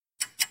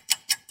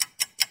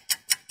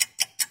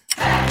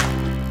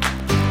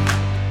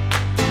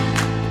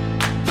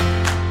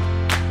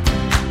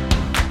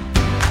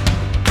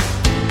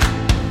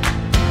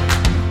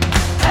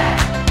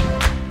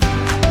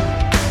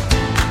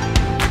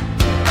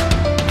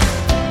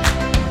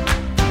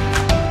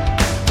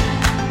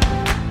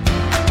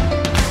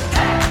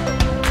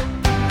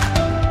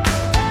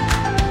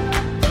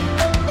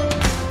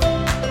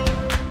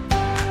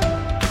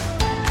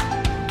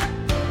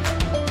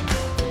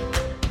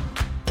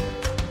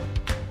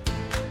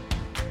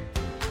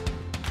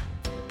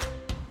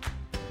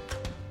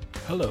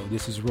Hello,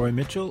 this is Roy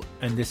Mitchell,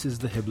 and this is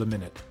the Hibla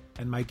Minute.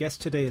 And my guest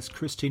today is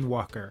Christine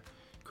Walker.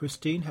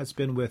 Christine has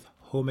been with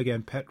Home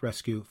Again Pet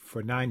Rescue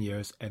for 9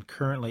 years and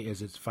currently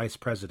is its vice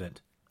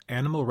president.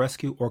 Animal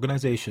rescue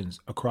organizations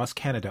across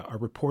Canada are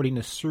reporting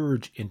a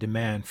surge in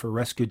demand for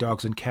rescue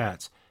dogs and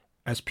cats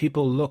as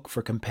people look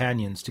for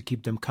companions to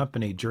keep them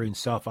company during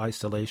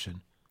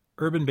self-isolation.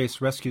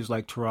 Urban-based rescues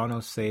like Toronto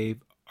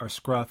Save Our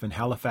Scruff and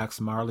Halifax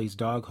Marley's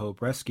Dog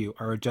Hope Rescue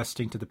are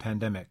adjusting to the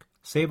pandemic.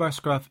 Save Our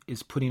Scruff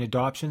is putting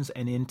adoptions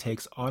and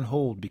intakes on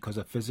hold because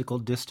of physical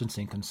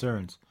distancing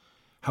concerns.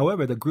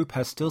 However, the group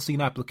has still seen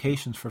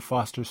applications for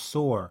fosters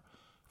soar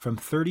from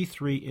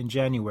 33 in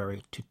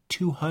January to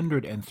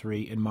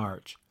 203 in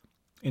March.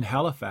 In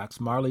Halifax,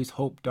 Marley's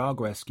Hope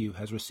Dog Rescue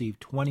has received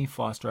 20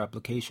 foster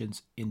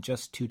applications in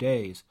just 2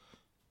 days.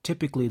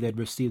 Typically, they'd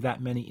receive that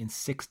many in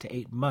 6 to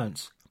 8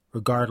 months.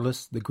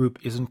 Regardless, the group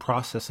isn't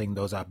processing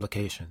those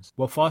applications.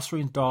 While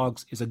fostering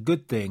dogs is a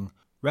good thing,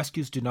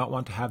 rescues do not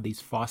want to have these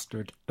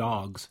fostered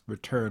dogs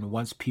return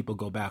once people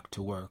go back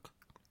to work.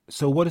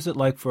 So what is it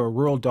like for a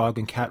rural dog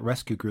and cat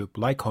rescue group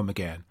like Home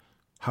Again?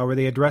 How are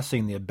they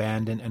addressing the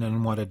abandoned and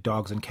unwanted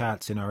dogs and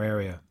cats in our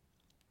area?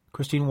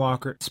 Christine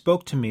Walker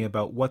spoke to me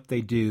about what they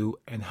do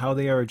and how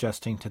they are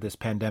adjusting to this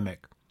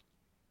pandemic.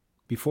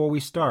 Before we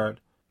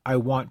start, I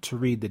want to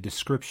read the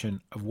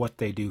description of what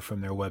they do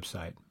from their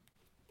website.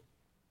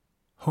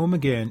 Home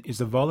Again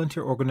is a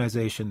volunteer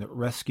organization that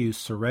rescues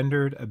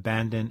surrendered,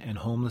 abandoned, and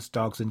homeless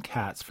dogs and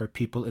cats for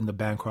people in the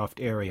Bancroft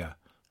area,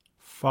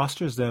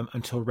 fosters them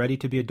until ready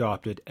to be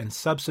adopted, and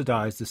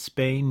subsidizes the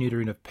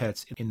spaying-neutering of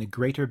pets in the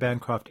greater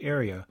Bancroft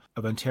area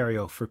of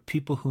Ontario for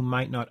people who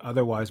might not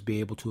otherwise be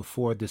able to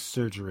afford this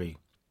surgery.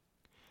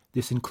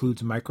 This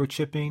includes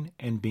microchipping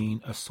and being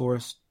a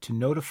source to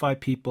notify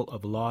people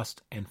of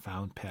lost and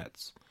found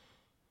pets.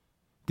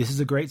 This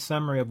is a great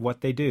summary of what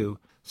they do.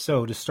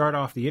 So, to start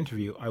off the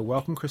interview, I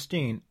welcomed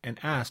Christine and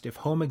asked if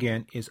Home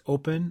Again is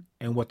open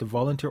and what the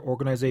volunteer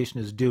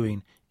organization is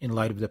doing in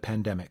light of the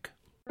pandemic.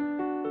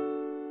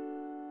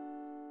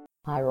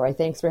 Hi, Roy.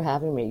 Thanks for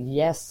having me.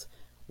 Yes,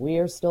 we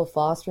are still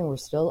fostering. We're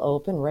still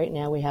open. Right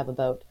now, we have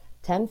about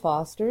 10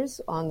 fosters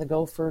on the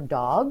go for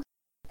dogs,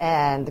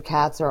 and the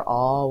cats are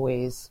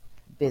always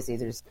busy.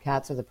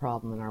 Cats are the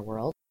problem in our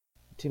world.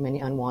 Too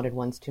many unwanted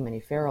ones, too many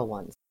feral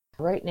ones.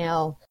 Right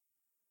now,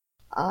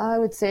 I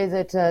would say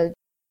that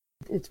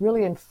it's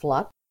really in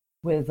flux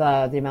with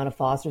the amount of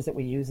fosters that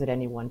we use at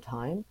any one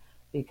time,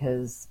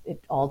 because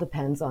it all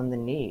depends on the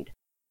need.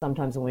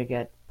 Sometimes when we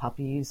get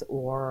puppies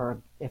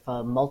or if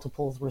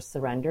multiples were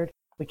surrendered,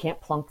 we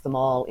can't plunk them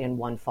all in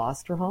one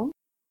foster home.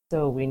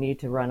 So we need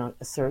to run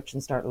a search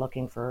and start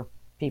looking for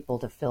people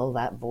to fill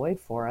that void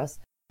for us.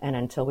 And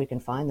until we can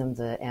find them,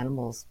 the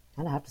animals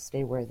kind of have to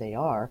stay where they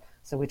are.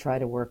 So we try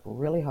to work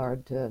really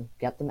hard to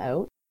get them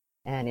out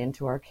and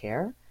into our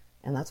care.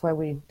 And that's why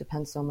we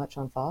depend so much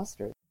on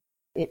fosters.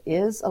 It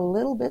is a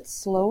little bit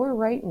slower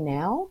right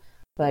now,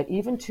 but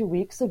even 2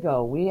 weeks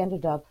ago, we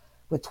ended up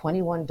with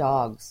 21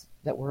 dogs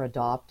that were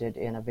adopted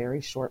in a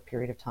very short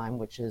period of time,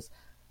 which is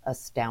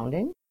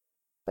astounding.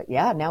 But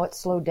yeah, now it's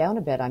slowed down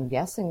a bit. I'm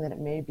guessing that it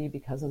may be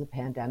because of the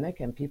pandemic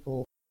and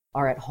people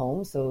are at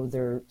home, so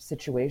their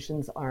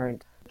situations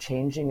aren't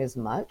changing as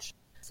much.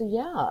 So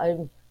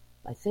yeah,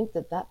 I think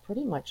that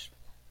pretty much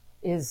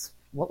is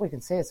what we can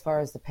say as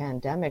far as the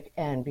pandemic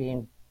and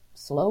being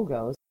slow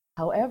goes.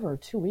 However,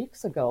 2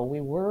 weeks ago,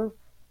 we were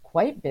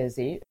quite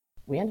busy.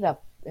 We ended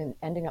up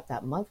ending up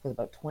that month with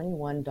about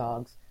 21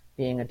 dogs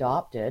being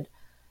adopted,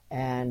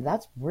 and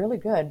that's really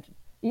good,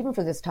 even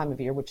for this time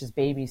of year, which is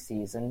baby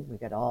season. We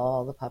get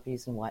all the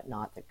puppies and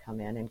whatnot that come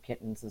in, and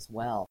kittens as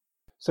well.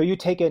 So you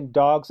take in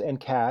dogs and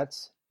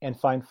cats and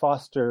find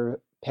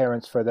foster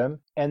parents for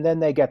them, and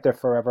then they get their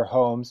forever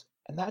homes,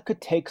 and that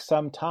could take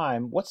some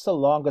time. What's the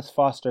longest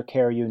foster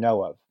care you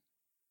know of?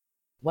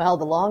 Well,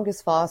 the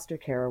longest foster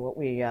care are what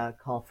we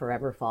call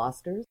forever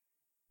fosters,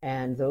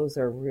 and those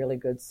are really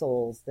good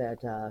souls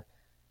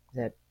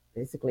that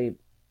basically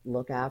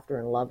look after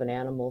and love an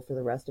animal for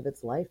the rest of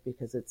its life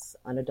because it's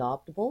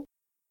unadoptable,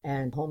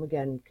 and Home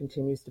Again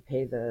continues to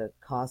pay the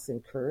costs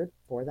incurred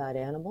for that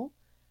animal.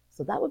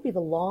 So that would be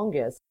the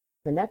longest.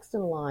 The next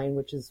in line,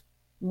 which is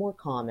more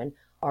common,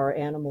 are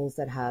animals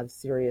that have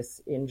serious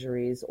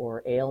injuries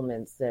or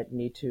ailments that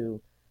need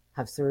to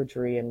have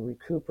surgery and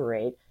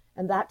recuperate.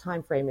 And that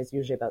time frame is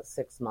usually about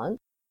 6 months,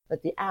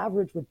 but the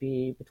average would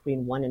be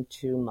between 1 and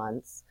 2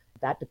 months.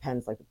 That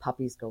depends, like the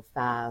puppies go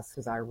fast,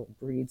 desirable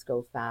breeds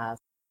go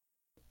fast.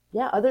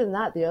 Yeah, other than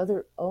that,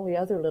 the only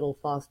other little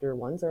foster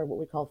ones are what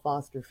we call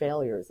foster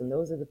failures, and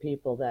those are the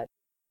people that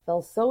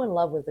fell so in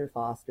love with their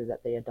foster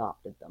that they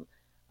adopted them.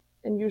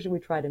 And usually we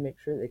try to make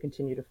sure they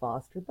continue to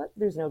foster, but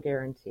there's no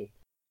guarantee.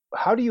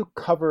 How do you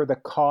cover the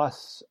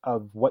costs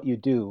of what you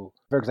do?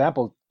 For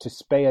example, to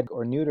spay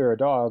or neuter a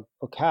dog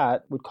or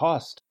cat would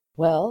cost.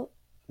 Well,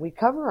 we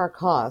cover our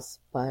costs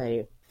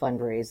by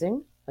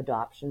fundraising,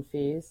 adoption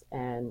fees,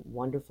 and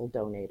wonderful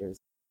donators.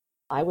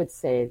 I would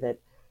say that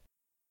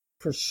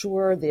for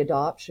sure the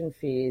adoption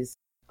fees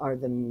are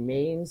the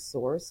main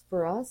source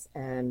for us,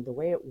 and the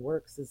way it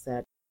works is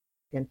that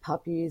And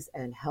puppies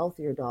and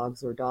healthier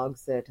dogs, or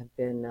dogs that have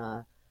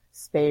been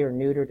spayed or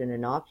neutered and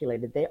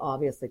inoculated, they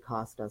obviously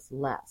cost us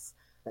less.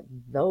 But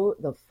though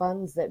the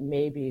funds that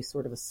may be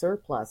sort of a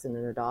surplus in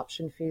an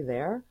adoption fee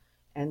there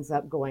ends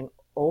up going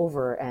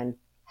over and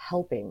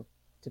helping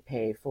to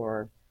pay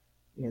for,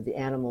 the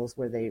animals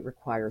where they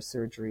require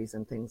surgeries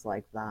and things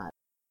like that.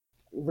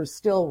 We're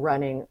still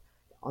running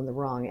on the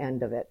wrong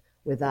end of it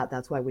with that.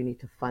 That's why we need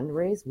to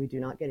fundraise. We do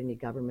not get any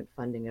government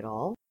funding at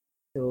all.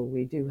 So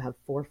we do have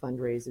 4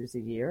 fundraisers a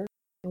year,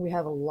 and we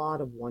have a lot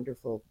of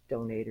wonderful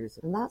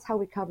donators, and that's how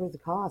we cover the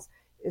cost.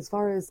 As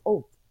far as,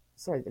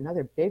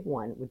 another big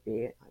one would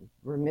be, I'm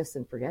remiss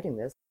in forgetting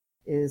this,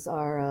 is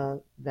our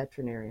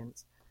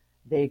veterinarians.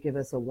 They give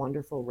us a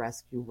wonderful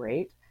rescue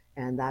rate,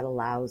 and that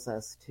allows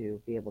us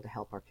to be able to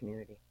help our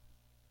community.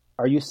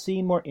 Are you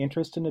seeing more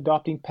interest in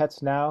adopting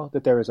pets now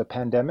that there is a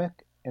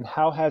pandemic? And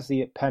how has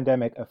the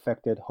pandemic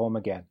affected Home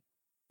Again?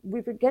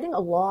 We've been getting a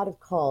lot of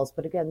calls,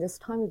 but again, this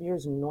time of year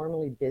is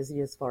normally busy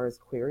as far as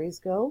queries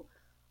go.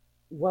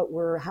 What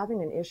we're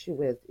having an issue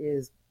with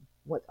is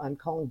what I'm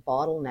calling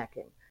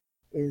bottlenecking,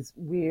 is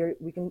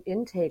we can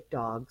intake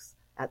dogs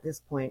at this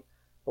point,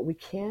 but we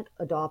can't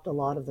adopt a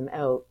lot of them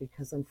out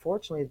because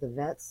unfortunately the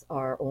vets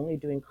are only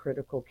doing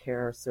critical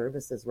care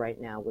services right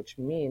now, which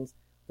means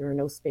there are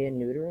no spay and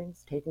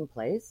neuterings taking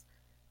place,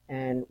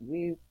 and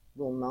we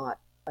will not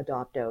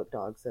adopt out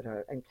dogs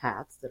and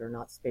cats that are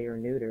not spay or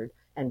neutered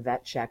and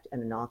vet checked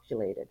and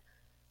inoculated.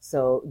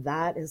 So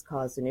that has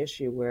caused an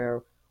issue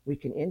where we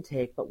can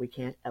intake, but we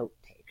can't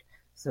outtake,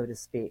 so to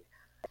speak.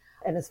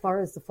 And as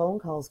far as the phone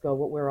calls go,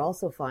 what we're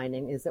also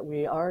finding is that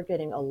we are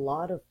getting a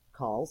lot of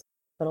calls,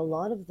 but a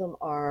lot of them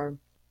are,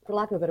 for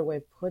lack of a better way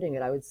of putting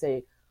it, I would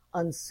say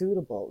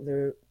unsuitable.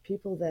 They're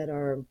people that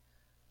are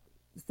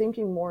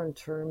thinking more in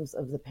terms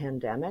of the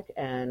pandemic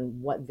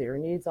and what their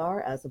needs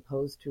are, as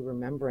opposed to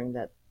remembering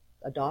that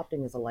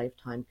adopting is a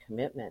lifetime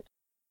commitment.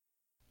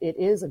 It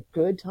is a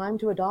good time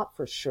to adopt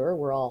for sure.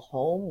 We're all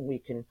home. We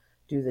can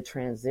do the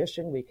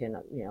transition. We can,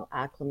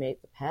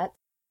 acclimate the pet.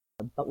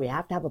 But we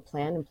have to have a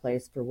plan in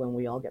place for when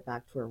we all get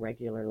back to our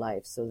regular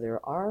life. So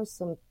there are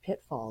some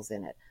pitfalls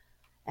in it.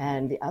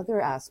 And the other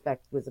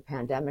aspect with the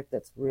pandemic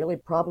that's really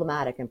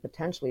problematic and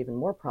potentially even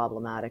more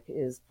problematic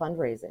is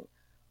fundraising.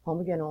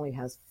 Home Again only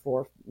has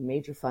 4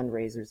 major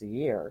fundraisers a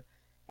year.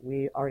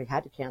 We already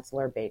had to cancel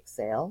our bake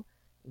sale.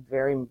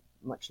 Very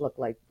much look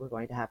like we're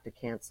going to have to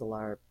cancel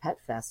our Pet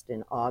Fest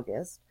in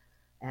August.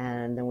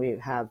 And then we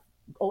have,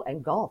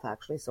 and golf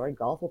actually,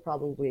 golf will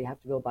probably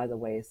have to go by the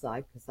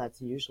wayside because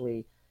that's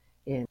usually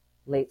in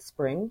late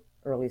spring,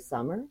 early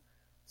summer.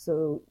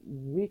 So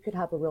we could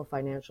have a real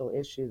financial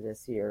issue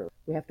this year.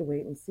 We have to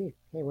wait and see.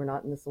 Hey, we're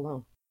not in this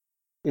alone.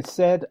 It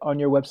said on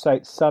your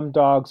website some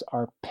dogs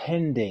are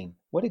pending.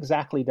 What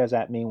exactly does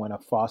that mean when a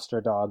foster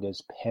dog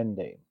is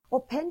pending?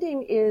 Well,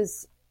 pending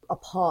is a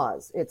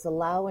pause. It's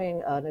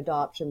allowing an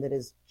adoption that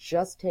has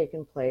just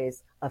taken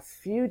place, a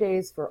few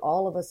days for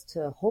all of us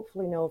to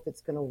hopefully know if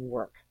it's going to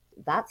work.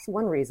 That's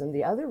one reason.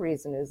 The other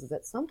reason is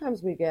that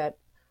sometimes we get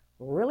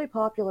really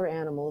popular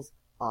animals,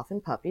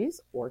 often puppies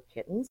or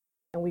kittens,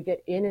 and we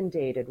get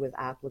inundated with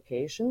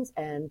applications,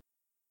 and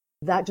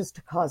that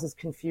just causes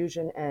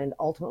confusion and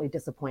ultimately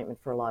disappointment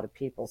for a lot of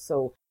people.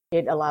 So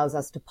it allows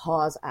us to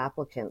pause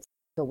applicants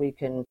so we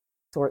can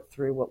sort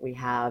through what we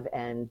have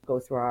and go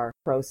through our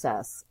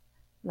process.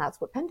 And that's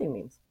what pending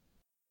means.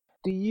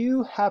 Do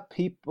you have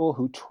people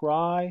who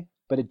try,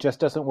 but it just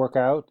doesn't work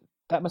out?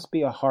 That must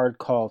be a hard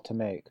call to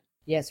make.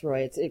 Yes,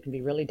 Roy, it can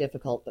be really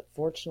difficult, but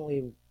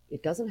fortunately,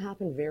 it doesn't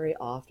happen very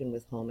often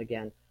with Home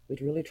Again. We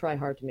really try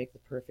hard to make the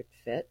perfect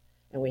fit,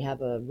 and we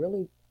have a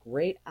really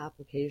great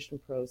application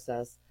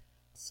process,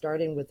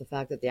 starting with the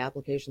fact that the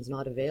application is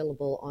not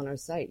available on our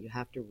site. You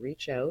have to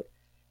reach out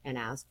and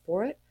ask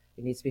for it.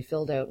 It needs to be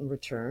filled out and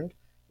returned.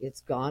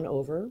 It's gone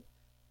over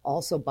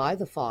also by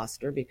the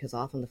foster, because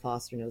often the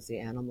foster knows the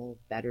animal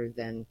better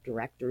than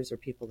directors or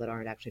people that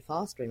aren't actually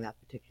fostering that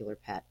particular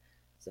pet.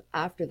 So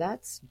after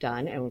that's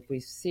done, and if we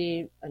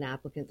see an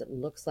applicant that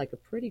looks like a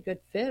pretty good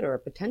fit or a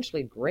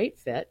potentially great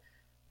fit,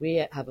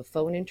 we have a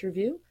phone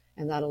interview,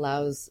 and that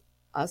allows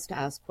us to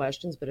ask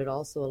questions, but it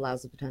also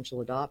allows the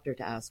potential adopter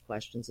to ask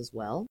questions as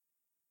well.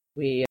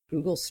 We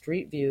Google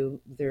Street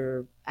View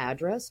their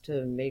address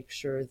to make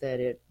sure that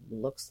it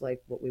looks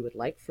like what we would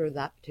like for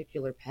that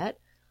particular pet.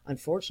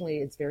 Unfortunately,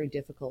 it's very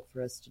difficult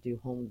for us to do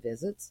home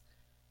visits.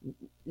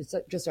 It's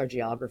just our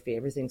geography.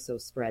 Everything's so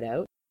spread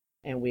out.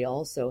 And we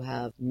also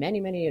have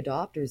many, many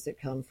adopters that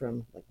come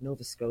from like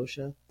Nova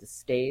Scotia, the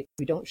States.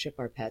 We don't ship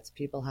our pets.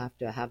 People have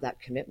to have that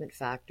commitment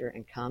factor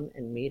and come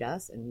and meet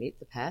us and meet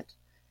the pet.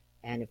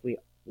 And if we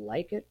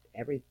like it,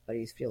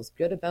 everybody feels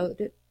good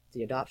about it,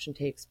 the adoption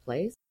takes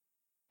place.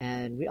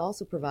 And we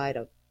also provide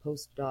a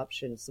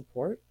post-adoption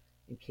support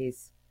in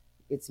case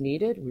it's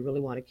needed. We really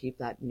want to keep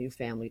that new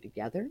family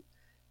together.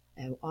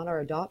 And on our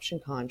adoption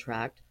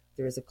contract,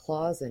 there is a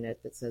clause in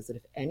it that says that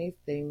if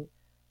anything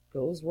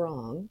goes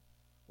wrong,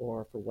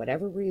 or for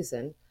whatever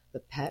reason, the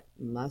pet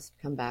must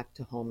come back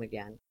to Home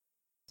Again.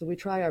 So we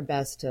try our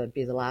best to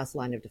be the last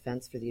line of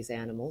defense for these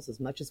animals. As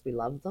much as we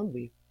love them,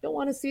 we don't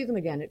want to see them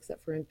again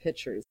except for in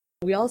pictures.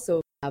 We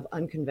also have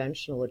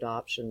unconventional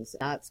adoptions.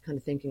 That's kind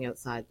of thinking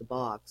outside the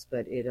box,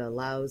 but it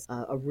allows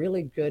a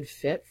really good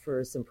fit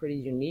for some pretty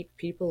unique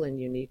people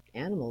and unique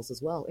animals as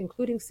well,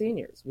 including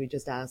seniors. We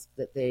just ask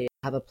that they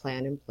have a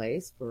plan in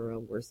place for a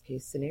worst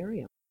case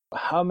scenario.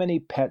 How many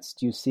pets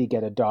do you see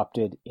get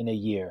adopted in a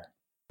year?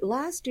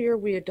 Last year,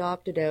 we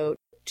adopted out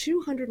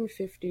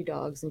 250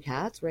 dogs and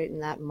cats, right in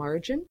that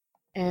margin,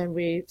 and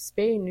we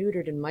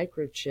spay-neutered and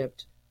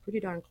microchipped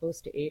pretty darn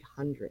close to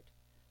 800.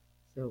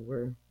 So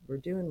we're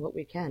doing what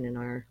we can in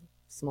our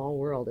small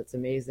world. It's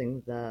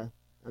amazing the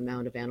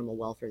amount of animal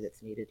welfare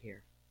that's needed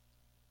here.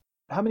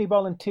 How many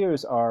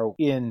volunteers are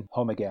in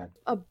Home Again?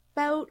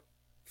 About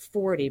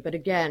 40, but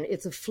again,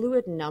 it's a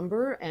fluid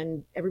number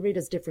and everybody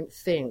does different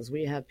things.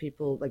 We have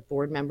people like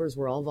board members,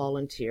 we're all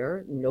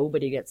volunteer.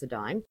 Nobody gets a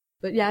dime.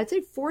 But yeah, I'd say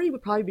 40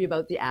 would probably be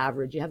about the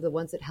average. You have the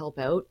ones that help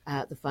out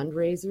at the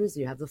fundraisers.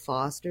 You have the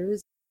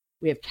fosters.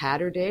 We have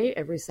Catter Day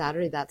every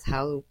Saturday. That's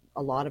how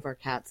a lot of our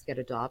cats get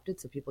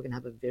adopted, so people can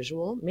have a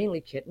visual,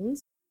 mainly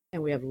kittens.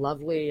 And we have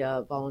lovely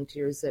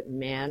volunteers that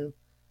man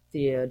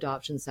the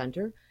adoption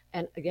center.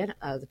 And again,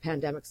 the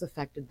pandemic's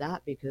affected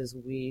that because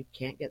we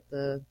can't get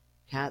the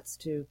cats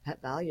to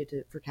Pet Value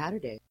for Catter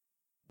Day.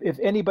 If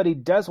anybody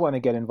does want to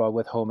get involved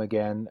with Home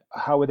Again,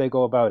 how would they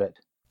go about it?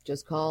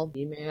 Just call,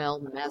 email,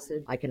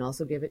 message. I can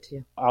also give it to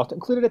you. I'll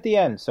include it at the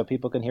end so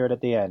people can hear it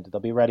at the end.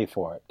 They'll be ready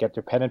for it. Get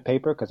their pen and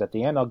paper because at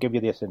the end I'll give you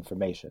this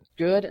information.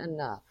 Good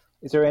enough.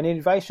 Is there any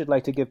advice you'd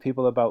like to give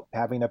people about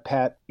having a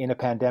pet in a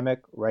pandemic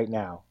right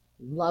now?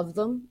 Love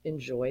them,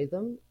 enjoy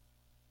them,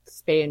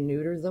 spay and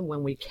neuter them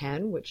when we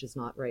can, which is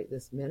not right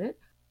this minute.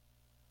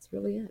 That's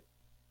really it.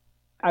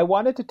 I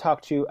wanted to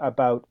talk to you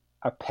about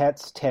A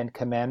Pet's 10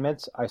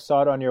 Commandments. I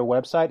saw it on your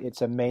website.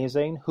 It's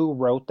amazing. Who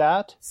wrote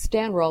that?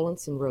 Stan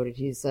Rawlinson wrote it.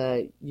 He's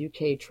a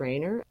UK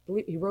trainer.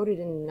 He wrote it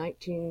in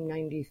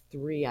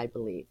 1993, I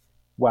believe.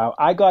 Wow,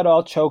 I got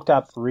all choked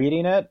up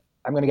reading it.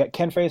 I'm going to get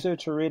Ken Fraser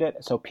to read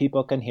it so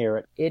people can hear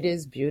it. It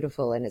is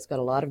beautiful, and it's got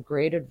a lot of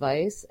great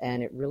advice,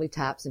 and it really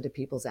taps into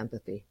people's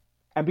empathy.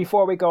 And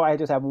before we go, I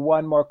just have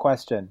one more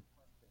question.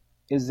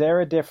 Is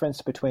there a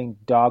difference between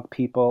dog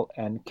people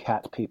and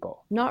cat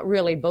people? Not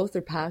really. Both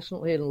are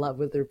passionately in love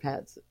with their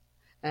pets,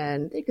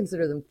 and they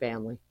consider them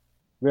family.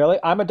 Really?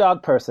 I'm a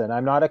dog person.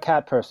 I'm not a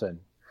cat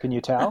person. Can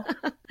you tell?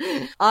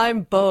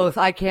 I'm both.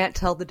 I can't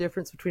tell the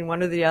difference between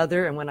one or the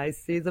other, and when I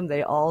see them,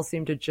 they all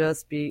seem to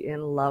just be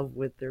in love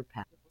with their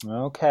pet.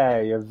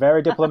 Okay, you're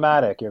very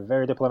diplomatic. You're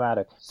very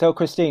diplomatic. So,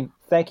 Christine,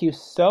 thank you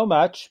so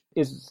much.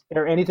 Is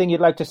there anything you'd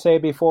like to say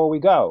before we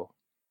go?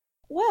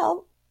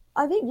 Well,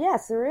 I think,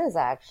 yes, there is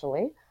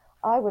actually.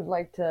 I would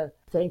like to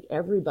thank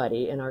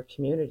everybody in our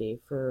community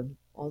for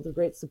all the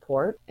great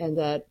support, and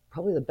that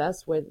probably the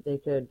best way that they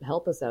could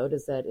help us out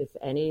is that if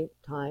any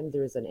time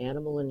there's an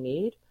animal in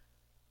need,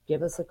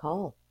 give us a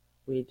call.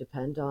 We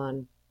depend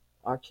on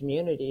our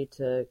community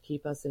to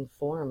keep us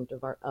informed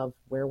of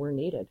where we're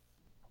needed.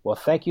 Well,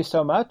 thank you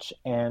so much,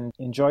 and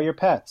enjoy your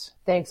pets.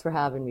 Thanks for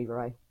having me,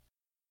 Roy.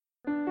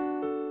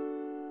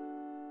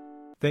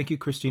 Thank you,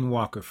 Christine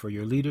Walker, for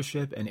your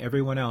leadership and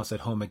everyone else at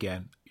Home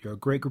Again. You're a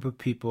great group of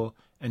people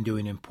and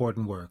doing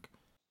important work.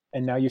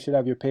 And now you should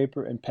have your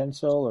paper and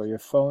pencil or your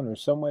phone or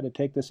somewhere to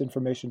take this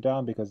information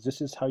down because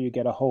this is how you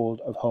get a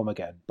hold of Home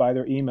Again. By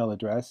their email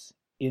address,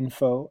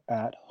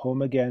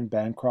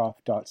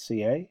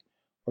 info@homeagainbancroft.ca,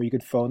 or you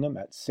could phone them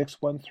at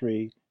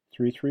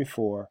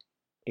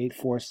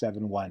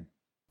 613-334-8471.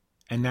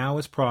 And now,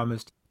 as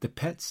promised, The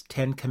Pet's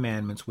 10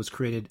 Commandments was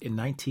created in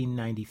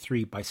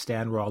 1993 by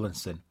Stan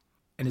Rawlinson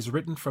and is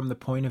written from the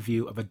point of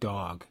view of a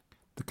dog.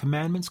 The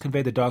commandments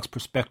convey the dog's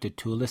perspective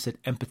to elicit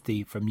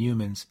empathy from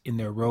humans in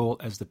their role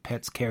as the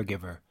pet's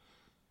caregiver.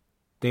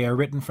 They are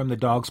written from the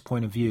dog's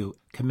point of view.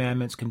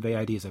 Commandments convey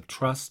ideas of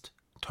trust,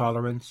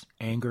 tolerance,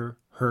 anger,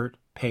 hurt,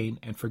 pain,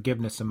 and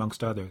forgiveness,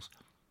 amongst others.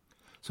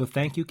 So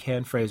thank you,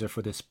 Ken Fraser,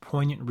 for this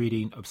poignant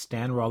reading of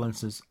Stan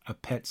Rawlinson's A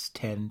Pet's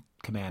 10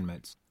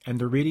 Commandments. And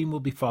the reading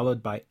will be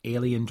followed by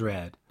Alien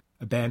Dread,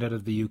 a band out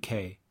of the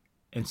UK.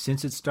 And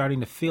since it's starting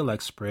to feel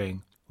like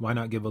spring, why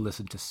not give a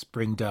listen to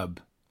Spring Dub?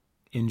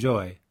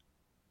 Enjoy.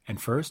 And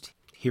first,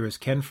 here is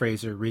Ken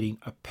Fraser reading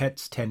A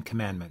Pet's 10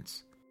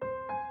 Commandments.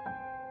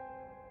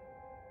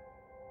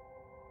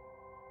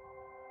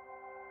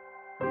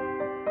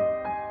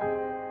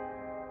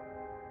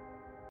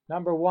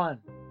 Number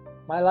 1.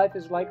 My life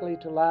is likely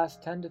to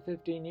last 10 to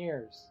 15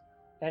 years.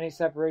 Any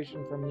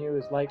separation from you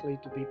is likely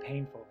to be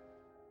painful.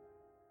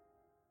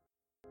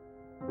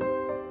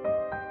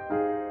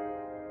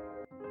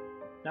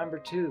 Number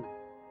 2.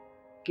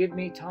 Give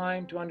me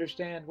time to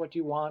understand what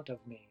you want of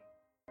me.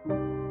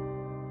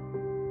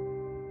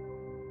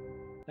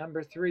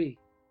 Number 3.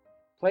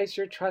 Place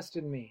your trust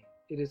in me.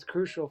 It is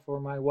crucial for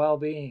my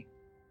well-being.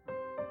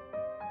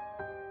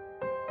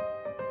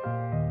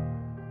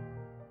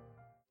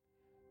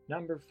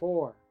 Number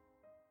 4.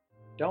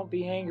 Don't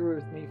be angry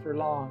with me for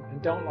long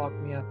and don't lock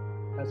me up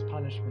as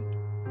punishment.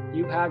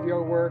 You have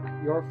your work,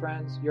 your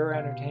friends, your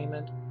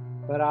entertainment.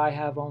 but I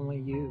have only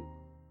you.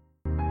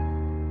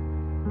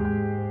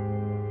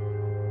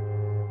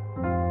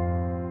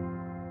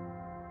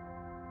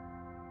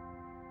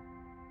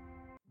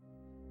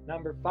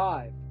 Number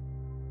 5,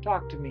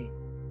 talk to me.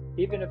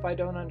 Even if I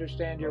don't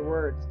understand your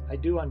words, I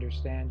do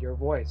understand your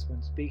voice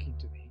when speaking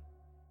to me.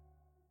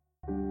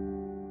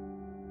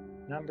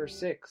 Number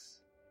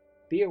 6,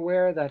 be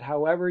aware that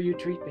however you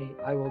treat me,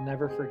 I will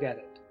never forget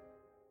it.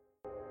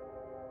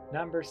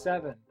 Number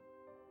 7,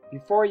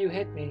 before you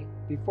hit me,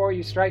 before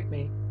you strike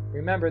me,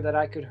 remember that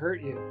I could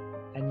hurt you,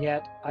 and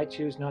yet I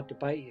choose not to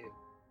bite you.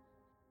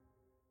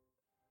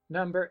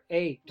 Number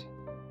 8,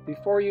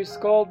 before you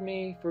scold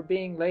me for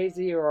being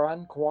lazy or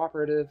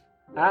uncooperative,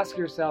 ask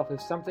yourself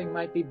if something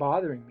might be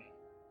bothering me.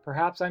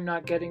 Perhaps I'm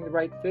not getting the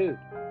right food.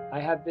 I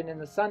have been in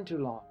the sun too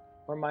long,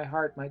 or my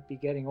heart might be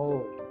getting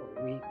old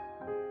or weak.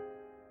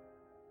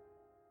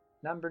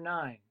 Number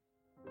 9,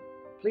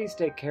 please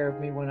take care of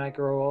me when I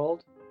grow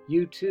old.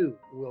 You too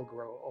will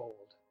grow old.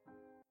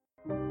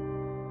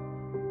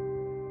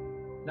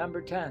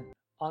 Number 10,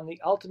 on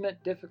the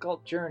ultimate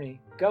difficult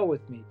journey, go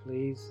with me,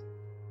 please.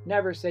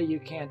 Never say you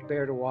can't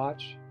bear to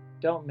watch.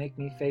 Don't make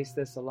me face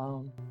this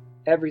alone.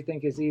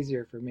 Everything is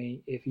easier for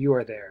me if you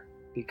are there,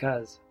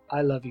 because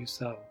I love you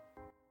so.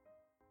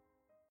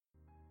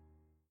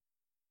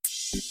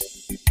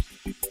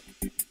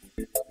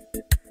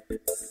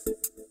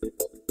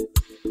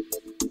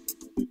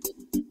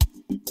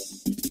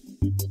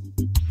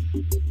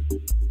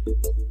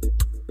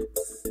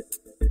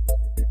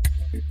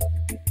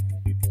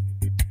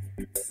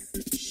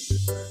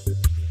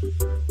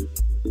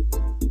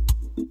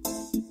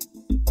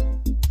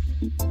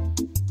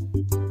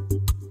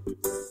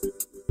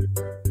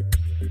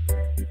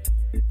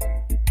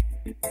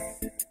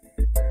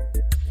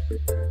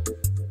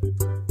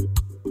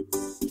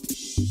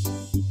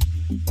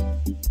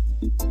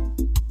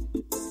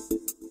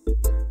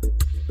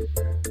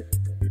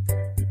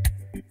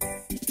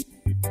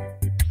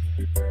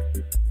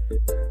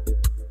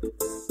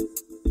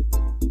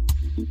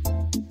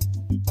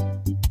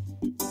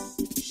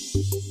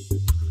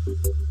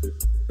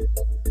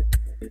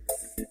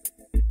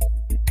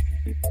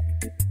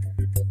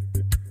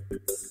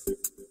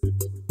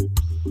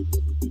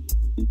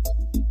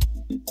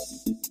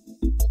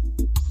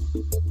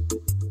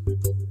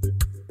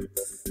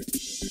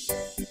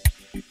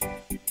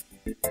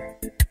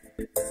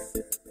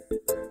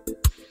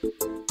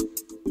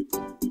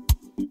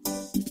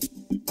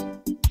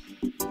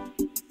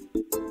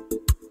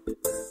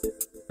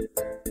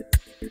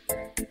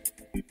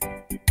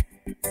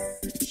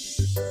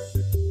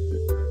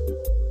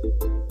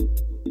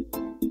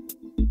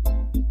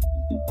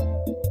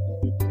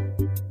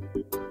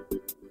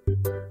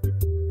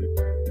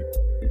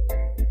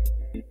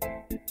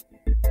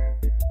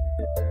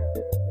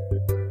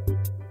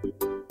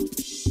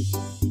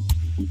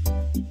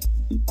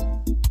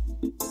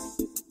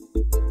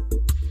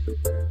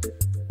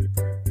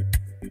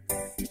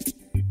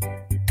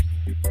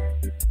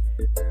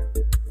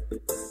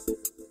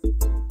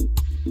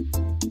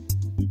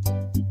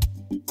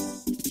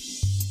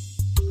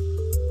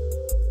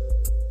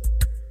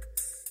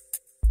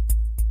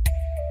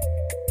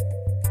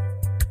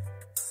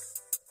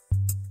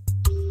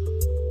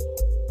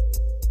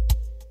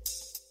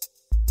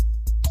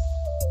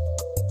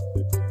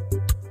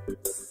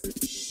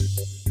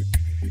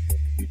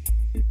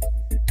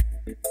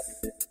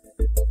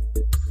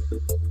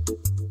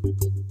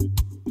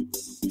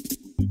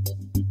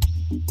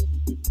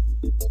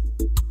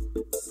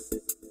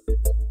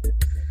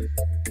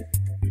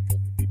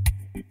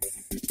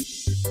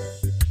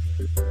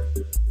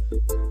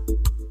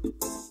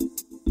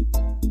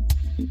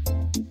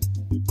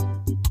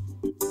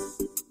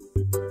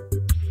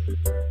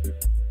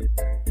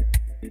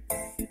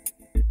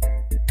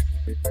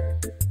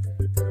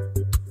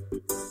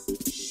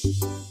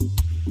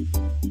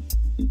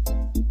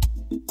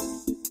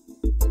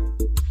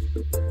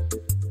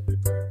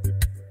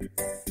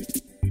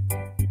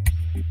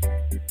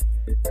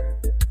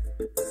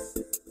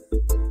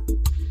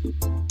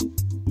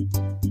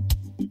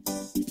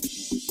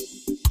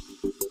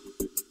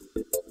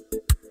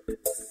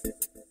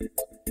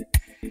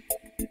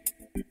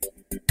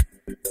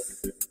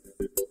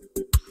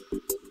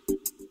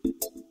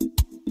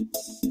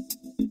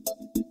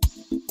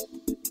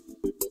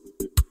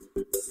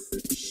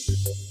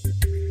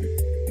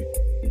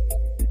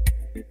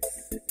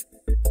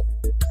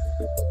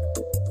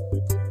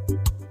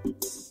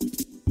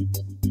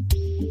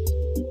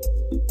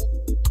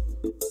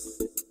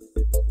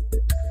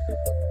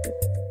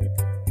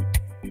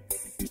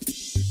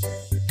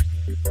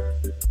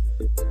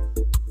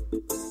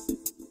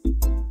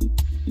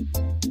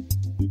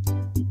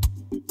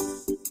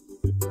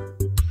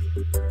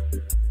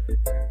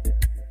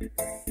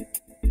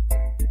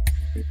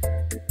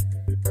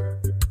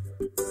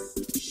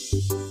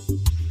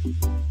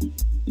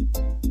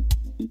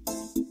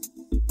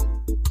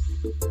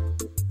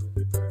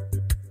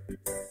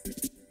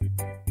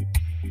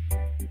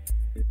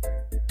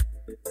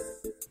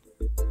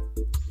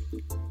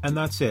 And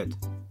that's it.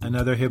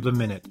 Another Hibla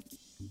Minute.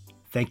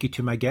 Thank you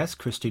to my guest,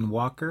 Christine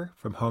Walker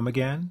from Home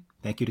Again.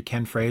 Thank you to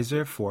Ken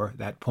Fraser for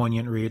that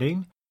poignant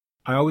reading.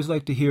 I always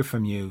like to hear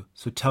from you,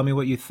 so tell me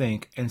what you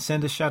think and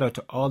send a shout out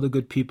to all the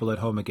good people at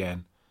Home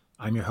Again.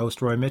 I'm your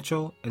host, Roy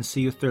Mitchell, and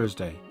see you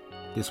Thursday.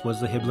 This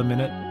was the Hibla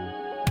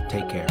Minute.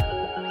 Take care.